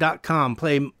monkeyknifefight.com.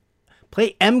 Play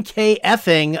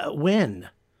MKFing win.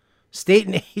 State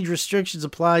and age restrictions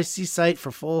apply. See site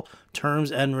for full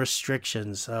terms and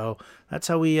restrictions. So that's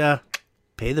how we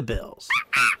pay the bills.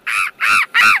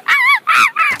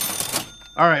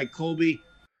 All right, Colby.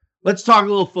 Let's talk a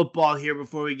little football here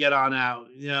before we get on out.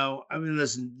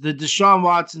 Listen, the Deshaun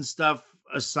Watson stuff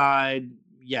aside,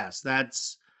 yes,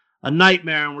 that's a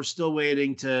nightmare, and we're still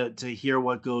waiting to hear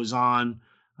what goes on.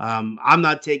 I'm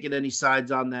not taking any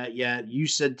sides on that yet. You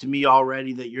said to me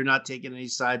already that you're not taking any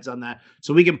sides on that.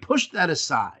 So we can push that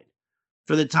aside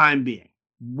for the time being.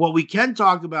 What we can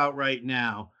talk about right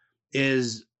now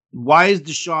is why is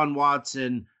Deshaun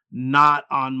Watson not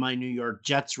on my New York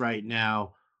Jets right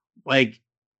now? Like,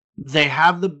 they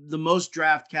have the most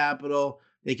draft capital.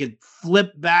 They could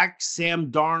flip back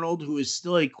Sam Darnold, who is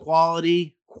still a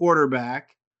quality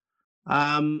quarterback.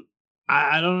 I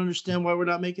don't understand why we're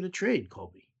not making a trade,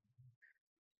 Colby.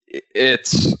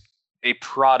 It's a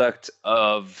product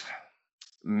of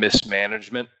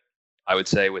mismanagement, I would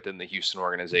say, within the Houston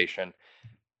organization.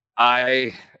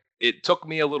 It took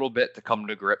me a little bit to come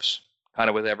to grips kind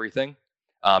of with everything.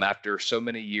 After so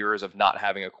many years of not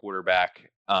having a quarterback,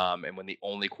 and when the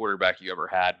only quarterback you ever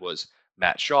had was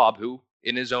Matt Schaub, who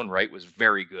in his own right was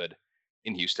very good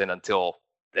in Houston until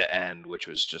the end, which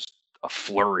was just a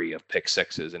flurry of pick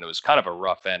sixes, and it was kind of a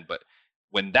rough end. But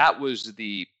when that was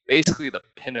basically the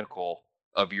pinnacle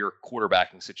of your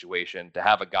quarterbacking situation, to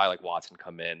have a guy like Watson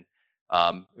come in,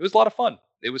 it was a lot of fun.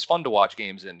 It was fun to watch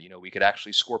games, and we could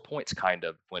actually score points kind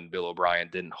of when Bill O'Brien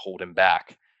didn't hold him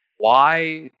back.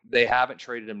 Why they haven't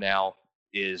traded him now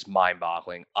is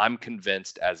mind-boggling. I'm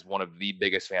convinced, as one of the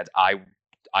biggest fans,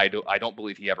 I don't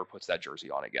believe he ever puts that jersey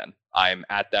on again. I'm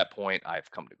at that point. I've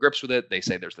come to grips with it. They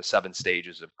say there's the 7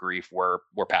 stages of grief. We're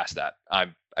past that. I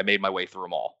made my way through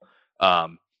them all.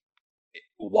 Um,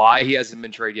 why he hasn't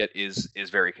been traded yet is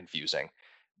very confusing.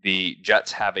 The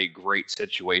Jets have a great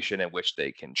situation in which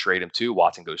they can trade him to.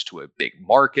 Watson goes to a big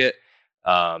market.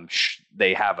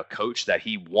 They have a coach that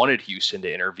he wanted Houston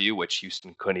to interview, which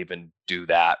Houston couldn't even do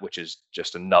that, which is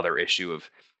just another issue of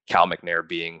Cal McNair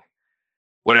being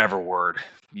whatever word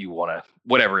you want to,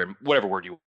 whatever word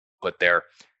you put there.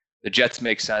 The Jets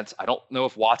make sense. I don't know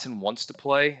if Watson wants to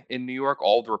play in New York.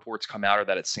 All the reports come out are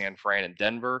that it's San Fran and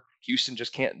Denver. Houston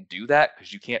just can't do that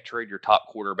because you can't trade your top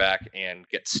quarterback and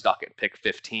get stuck at pick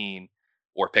 15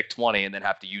 or pick 20 and then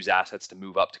have to use assets to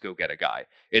move up to go get a guy.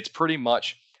 It's pretty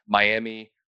much Miami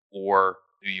or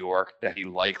New York that he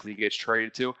likely gets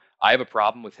traded to. I have a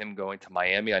problem with him going to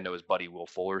Miami. I know his buddy Will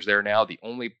Fuller's there now. The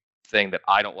only thing that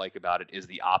I don't like about it is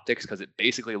the optics, because it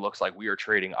basically looks like we are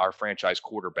trading our franchise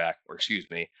quarterback, or excuse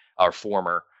me, our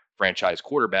former franchise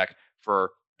quarterback,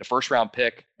 for the first round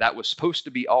pick that was supposed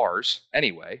to be ours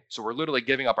anyway. So we're literally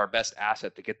giving up our best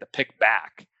asset to get the pick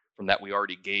back from that we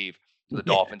already gave to the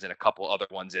Dolphins and a couple other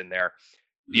ones in there.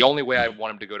 The only way I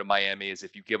want him to go to Miami is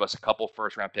if you give us a couple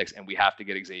first round picks and we have to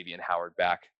get Xavier Howard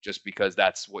back, just because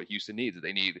that's what Houston needs.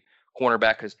 They need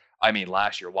cornerback, because I mean,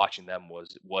 last year watching them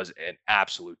was an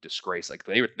absolute disgrace. Like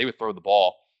they would throw the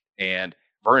ball and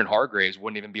Vernon Hargreaves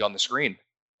wouldn't even be on the screen.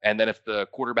 And then if the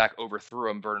quarterback overthrew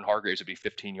him, Vernon Hargreaves would be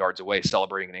 15 yards away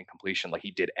celebrating an incompletion like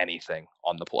he did anything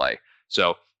on the play.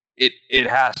 So it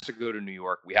has to go to New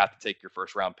York. We have to take your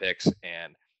first round picks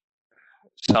and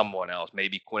someone else,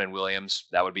 maybe Quinnen Williams.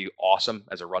 That would be awesome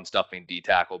as a run stuffing D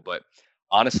tackle. But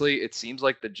honestly, it seems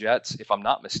like the Jets, if I'm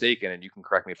not mistaken, and you can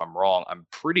correct me if I'm wrong, I'm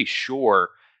pretty sure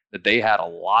that they had a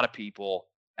lot of people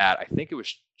at, I think it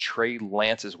was Trey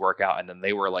Lance's workout, and then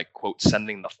they were like, quote,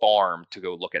 sending the farm to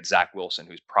go look at Zach Wilson,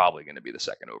 who's probably going to be the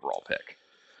second overall pick.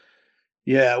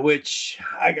 Yeah, which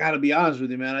I got to be honest with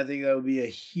you, man. I think that would be a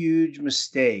huge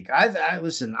mistake. I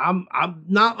listen. I'm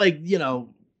not like,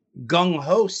 gung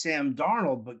ho Sam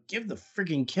Darnold, but give the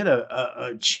freaking kid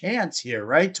a chance here,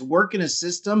 right? To work in a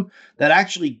system that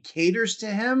actually caters to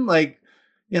him. Like,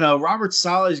 Robert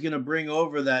Saleh is going to bring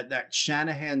over that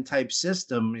Shanahan type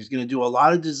system. He's going to do a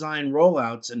lot of design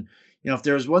rollouts. And, if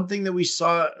there's one thing that we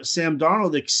saw Sam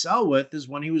Darnold excel with is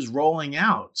when he was rolling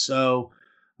out. So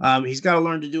he's got to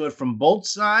learn to do it from both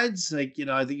sides. Like,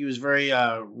 I think he was very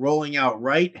rolling out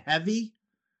right heavy.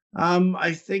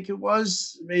 I think it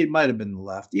might have been the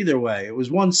left. Either way, it was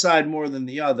one side more than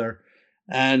the other.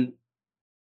 And,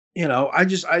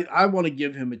 I want to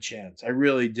give him a chance. I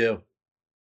really do.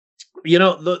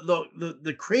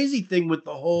 The crazy thing with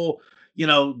the whole,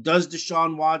 does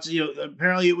Deshaun Watson,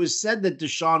 apparently it was said that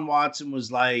Deshaun Watson was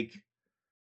like,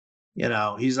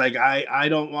 he's like, I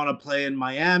don't want to play in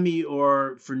Miami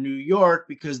or for New York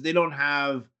because they don't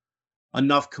have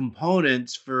enough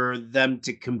components for them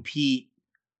to compete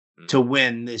to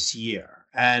win this year.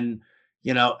 And,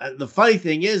 the funny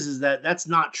thing is that that's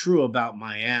not true about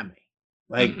Miami.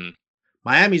 Like,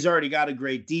 Miami's already got a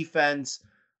great defense.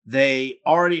 They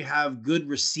already have good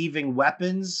receiving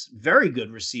weapons, very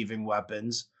good receiving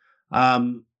weapons.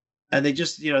 And they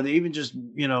just, they even just,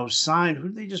 signed, who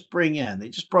did they just bring in? They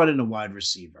just brought in a wide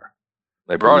receiver.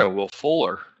 They brought in Will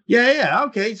Fuller. Yeah.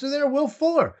 Okay. So they're Will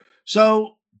Fuller.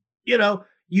 So,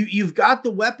 you've got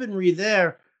the weaponry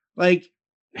there. Like,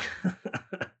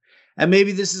 and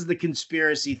maybe this is the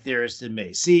conspiracy theorist in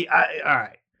me. See, all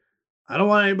right. I don't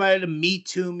want anybody to Me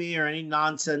Too me or any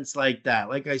nonsense like that.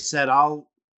 Like I said, I'll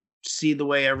see the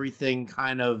way everything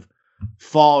kind of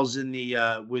falls in the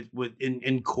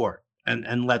in court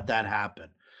and let that happen.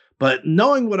 But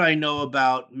knowing what I know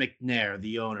about McNair,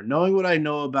 the owner, knowing what I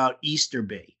know about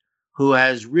Easterby, who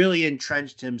has really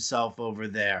entrenched himself over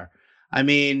there, I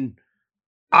mean,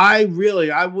 I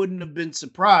wouldn't have been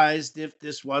surprised if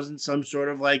this wasn't some sort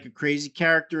of like a crazy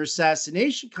character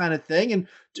assassination kind of thing. And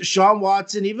Deshaun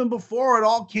Watson, even before it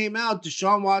all came out,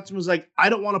 Deshaun Watson was like, I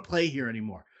don't want to play here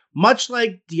anymore. Much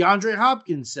like DeAndre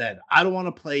Hopkins said, I don't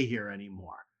want to play here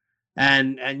anymore.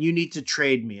 And you need to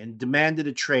trade me, and demanded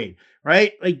a trade,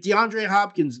 right? Like DeAndre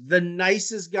Hopkins, the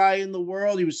nicest guy in the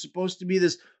world. He was supposed to be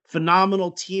this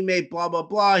phenomenal teammate, blah, blah,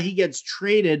 blah. He gets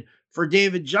traded for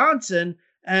David Johnson,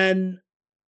 and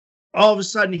all of a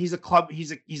sudden he's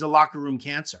a locker room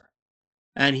cancer,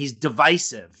 and he's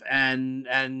divisive, and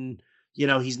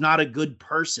he's not a good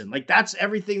person. Like, that's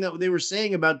everything that they were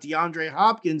saying about DeAndre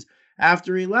Hopkins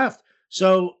after he left.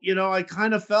 So, I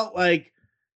kind of felt like,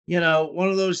 one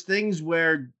of those things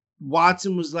where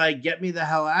Watson was like, get me the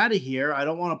hell out of here. I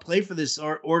don't want to play for this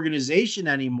organization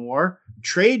anymore.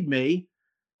 Trade me.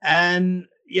 And,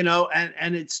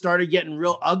 and it started getting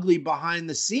real ugly behind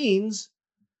the scenes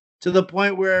to the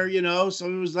point where,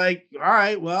 someone was like, all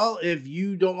right, well, if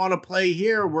you don't want to play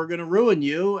here, we're going to ruin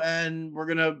you. And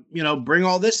we're going to, bring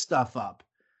all this stuff up.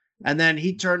 And then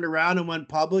he turned around and went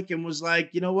public and was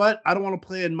like, you know what? I don't want to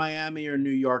play in Miami or New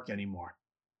York anymore.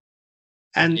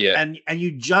 And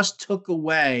you just took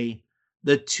away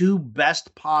the two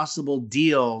best possible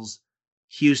deals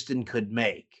Houston could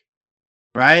make,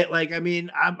 right? Like, I mean,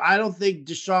 I don't think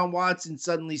Deshaun Watson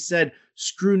suddenly said,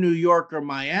 screw New York or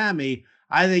Miami.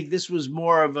 I think this was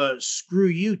more of a screw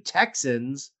you,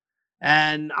 Texans.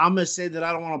 And I'm going to say that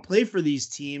I don't want to play for these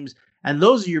teams. And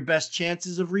those are your best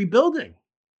chances of rebuilding.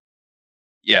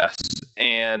 Yes.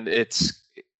 And it's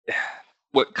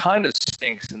what kind of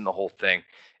stinks in the whole thing.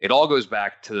 It all goes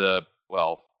back to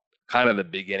kind of the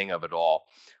beginning of it all,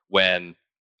 when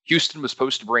Houston was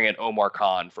supposed to bring in Omar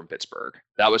Khan from Pittsburgh.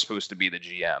 That was supposed to be the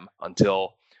GM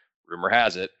until, rumor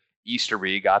has it,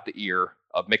 Easterby got the ear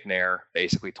of McNair,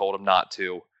 basically told him not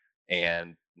to.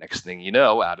 And next thing you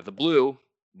know, out of the blue,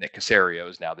 Nick Caserio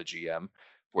is now the GM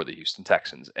for the Houston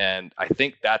Texans. And I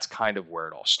think that's kind of where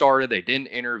it all started. They didn't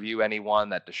interview anyone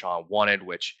that Deshaun wanted,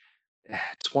 which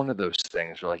it's one of those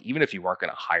things where, like, even if you weren't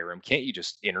going to hire him, can't you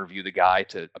just interview the guy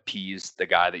to appease the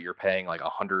guy that you're paying like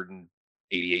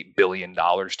 $188 billion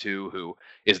to, who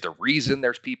is the reason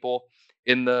there's people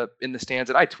in the stands?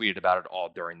 And I tweeted about it all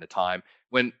during the time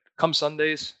when, come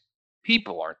Sundays,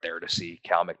 people aren't there to see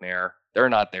Cal McNair. They're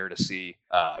not there to see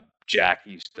Jack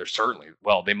Easterby. They're certainly,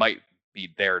 they might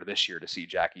be there this year to see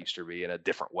Jack Easterby in a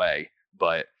different way,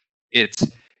 but it's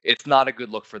not a good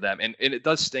look for them. And it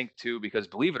does stink too, because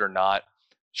believe it or not,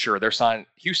 sure,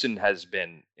 Houston has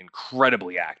been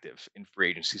incredibly active in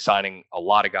free agency, signing a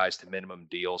lot of guys to minimum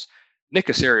deals. Nick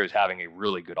Caserio is having a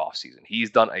really good offseason. He's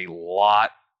done a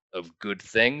lot of good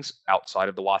things outside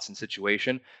of the Watson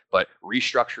situation, but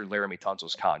restructured Laremy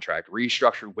Tunsil's contract,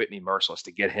 restructured Whitney Mercilus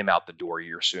to get him out the door a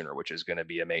year sooner, which is going to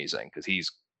be amazing because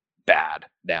he's bad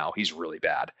now. He's really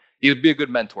bad. He would be a good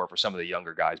mentor for some of the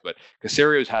younger guys, but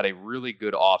Caserio's had a really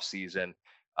good offseason.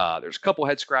 There's a couple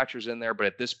head scratchers in there, but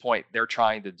at this point, they're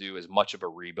trying to do as much of a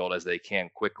rebuild as they can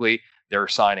quickly. They're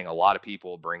signing a lot of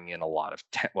people, bringing in a lot of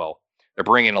they're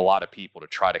bringing in a lot of people to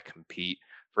try to compete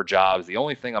for jobs. The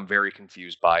only thing I'm very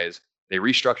confused by is they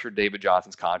restructured David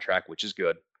Johnson's contract, which is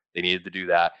good. They needed to do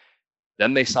that.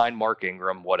 Then they signed Mark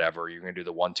Ingram, whatever. You're going to do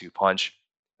the 1-2 punch.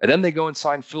 And then they go and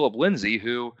sign Philip Lindsay,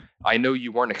 who I know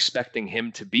you weren't expecting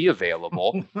him to be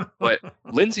available, but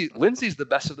Lindsay's the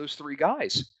best of those three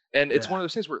guys. And it's one of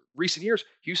those things where recent years,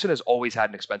 Houston has always had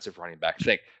an expensive running back.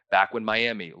 Think back when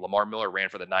Miami, Lamar Miller ran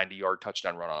for the 90-yard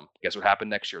touchdown run on him. Guess what happened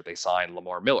next year? They signed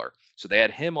Lamar Miller. So they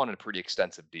had him on a pretty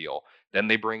extensive deal. Then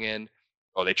they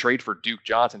they trade for Duke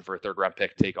Johnson for a third-round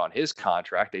pick, take on his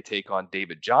contract. They take on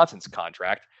David Johnson's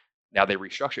contract. Now they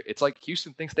restructure. It's like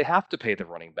Houston thinks they have to pay the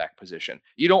running back position.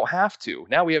 You don't have to.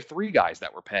 Now we have three guys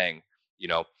that we're paying,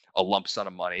 a lump sum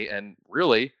of money. And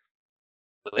really,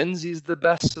 Lindsay's the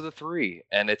best of the three.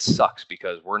 And it sucks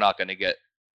because we're not going to get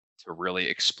to really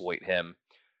exploit him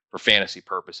for fantasy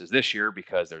purposes this year,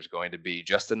 because there's going to be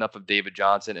just enough of David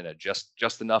Johnson and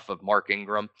just enough of Mark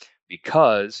Ingram,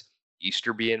 because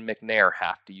Easterby and McNair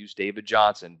have to use David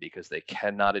Johnson because they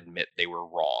cannot admit they were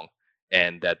wrong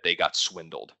and that they got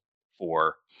swindled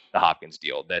for the Hopkins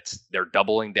deal. They're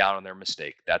doubling down on their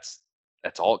mistake. That's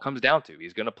all it comes down to.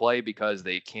 He's going to play because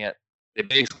they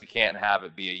basically can't have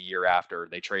it be a year after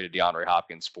they traded DeAndre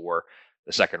Hopkins for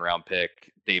the second round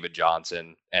pick, David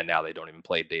Johnson, and now they don't even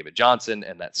play David Johnson.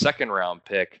 And that second round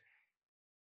pick,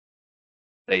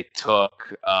 they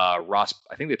took Ross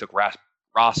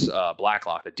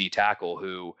Blacklock, the D tackle,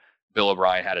 who Bill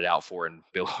O'Brien had it out for, and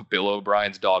Bill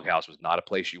O'Brien's doghouse was not a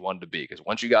place you wanted to be, because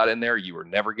once you got in there, you were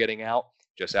never getting out.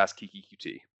 Just ask Kiki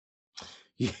QT.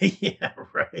 Yeah,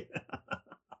 right.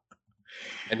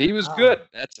 And he was good.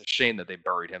 That's a shame that they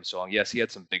buried him so long. Yes, he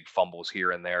had some big fumbles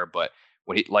here and there, but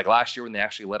when last year when they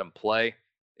actually let him play,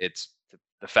 it's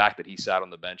the fact that he sat on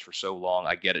the bench for so long.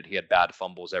 I get it. He had bad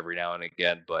fumbles every now and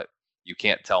again, but you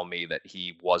can't tell me that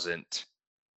he wasn't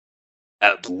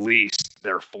at least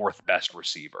their fourth best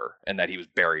receiver and that he was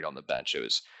buried on the bench.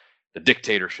 The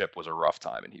dictatorship was a rough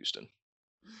time in Houston.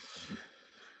 It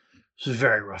was a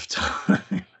very rough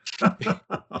time.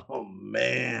 Oh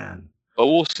man. But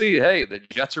we'll see. Hey, the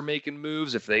Jets are making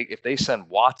moves. If they send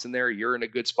Watson there, you're in a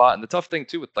good spot. And the tough thing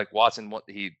too with Watson,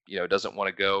 he doesn't want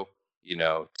to go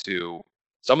to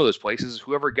some of those places.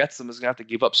 Whoever gets them is going to have to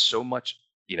give up so much,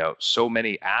 so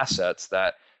many assets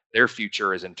that their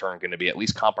future is in turn going to be at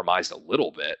least compromised a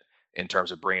little bit in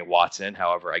terms of bringing Watson in.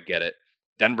 However, I get it.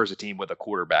 Denver's a team with a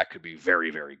quarterback could be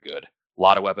very, very good. A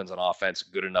lot of weapons on offense,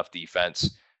 good enough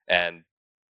defense, and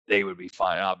they would be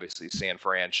fine. Obviously, San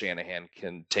Fran, Shanahan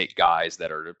can take guys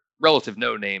that are relative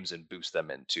no names and boost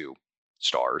them into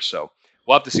stars. So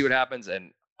we'll have to see what happens.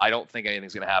 And I don't think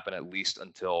anything's going to happen at least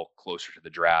until closer to the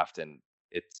draft. And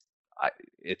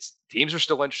it's teams are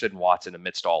still interested in Watson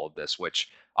amidst all of this, which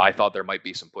I thought there might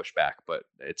be some pushback, but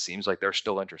it seems like they're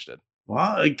still interested.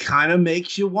 Well, it kind of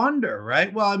makes you wonder,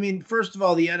 right? Well, I mean, first of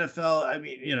all, the NFL, I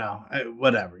mean,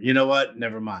 whatever. You know what?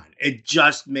 Never mind. It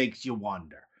just makes you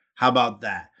wonder. How about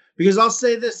that? Because I'll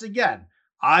say this again.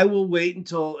 I will wait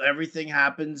until everything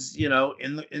happens,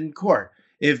 in court.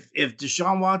 If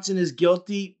Deshaun Watson is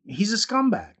guilty, he's a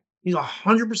scumbag. He's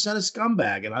 100% a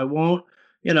scumbag, and I won't,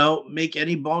 make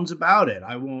any bones about it.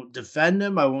 I won't defend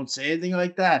him. I won't say anything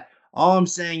like that. All I'm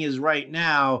saying is right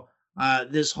now,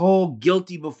 this whole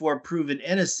guilty before proven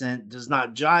innocent does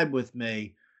not jibe with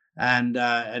me. And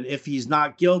if he's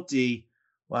not guilty,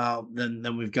 well,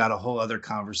 then we've got a whole other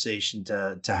conversation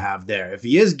to have there. If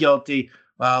he is guilty,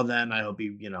 well, then I hope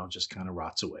he, just kind of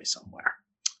rots away somewhere.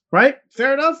 Right?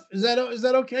 Fair enough. Is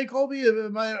that okay, Colby?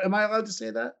 Am I allowed to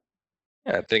say that?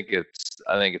 Yeah, I think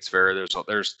it's fair.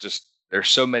 There's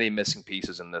so many missing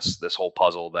pieces in this whole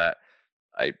puzzle that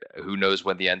who knows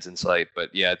when the end's in sight.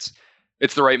 But yeah,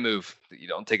 it's the right move. You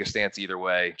don't take a stance either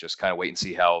way. Just kind of wait and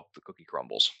see how the cookie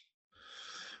crumbles.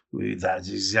 That's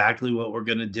exactly what we're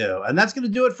going to do. And that's going to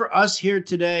do it for us here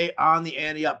today on the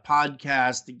Ante Up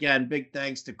podcast. Again, big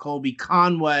thanks to Colby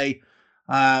Conway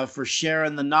for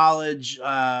sharing the knowledge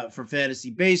for fantasy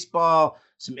baseball,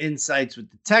 some insights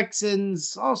with the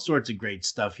Texans, all sorts of great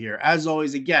stuff here. As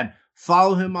always, again,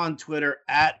 follow him on Twitter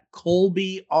at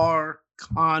Colby R.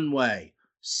 Conway,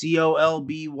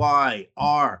 ColbyRconway.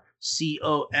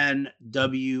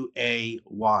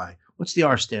 What's the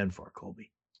R stand for, Colby?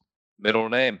 Middle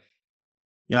name.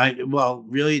 Yeah, well,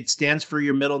 really, it stands for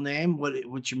your middle name.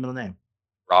 What's your middle name?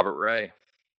 Robert Ray.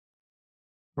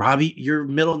 Robbie, your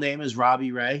middle name is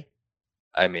Robbie Ray?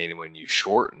 I mean, when you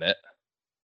shorten it.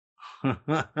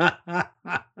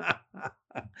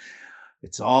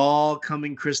 It's all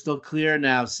coming crystal clear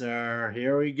now, sir.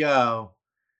 Here we go.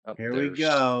 Here we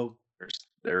go.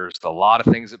 There's a lot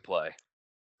of things at play.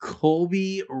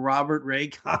 Colby Robert Ray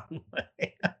Conway.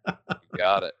 You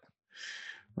got it.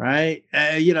 Right?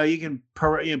 You can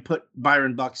put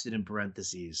Byron Buxton in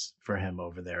parentheses for him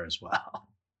over there as well.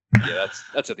 Yeah,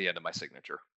 that's at the end of my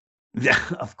signature. Yeah,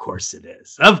 of course it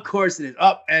is. Of course it is.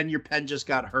 Oh, and your pen just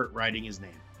got hurt writing his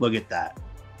name. Look at that.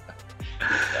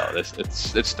 No,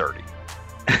 it's sturdy.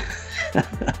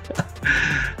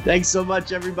 Thanks so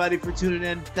much, everybody, for tuning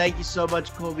in. Thank you so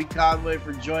much, Colby Conway,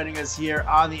 for joining us here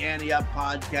on the Ante Up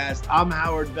podcast. I'm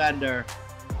Howard Bender,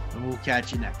 and we'll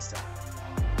catch you next time.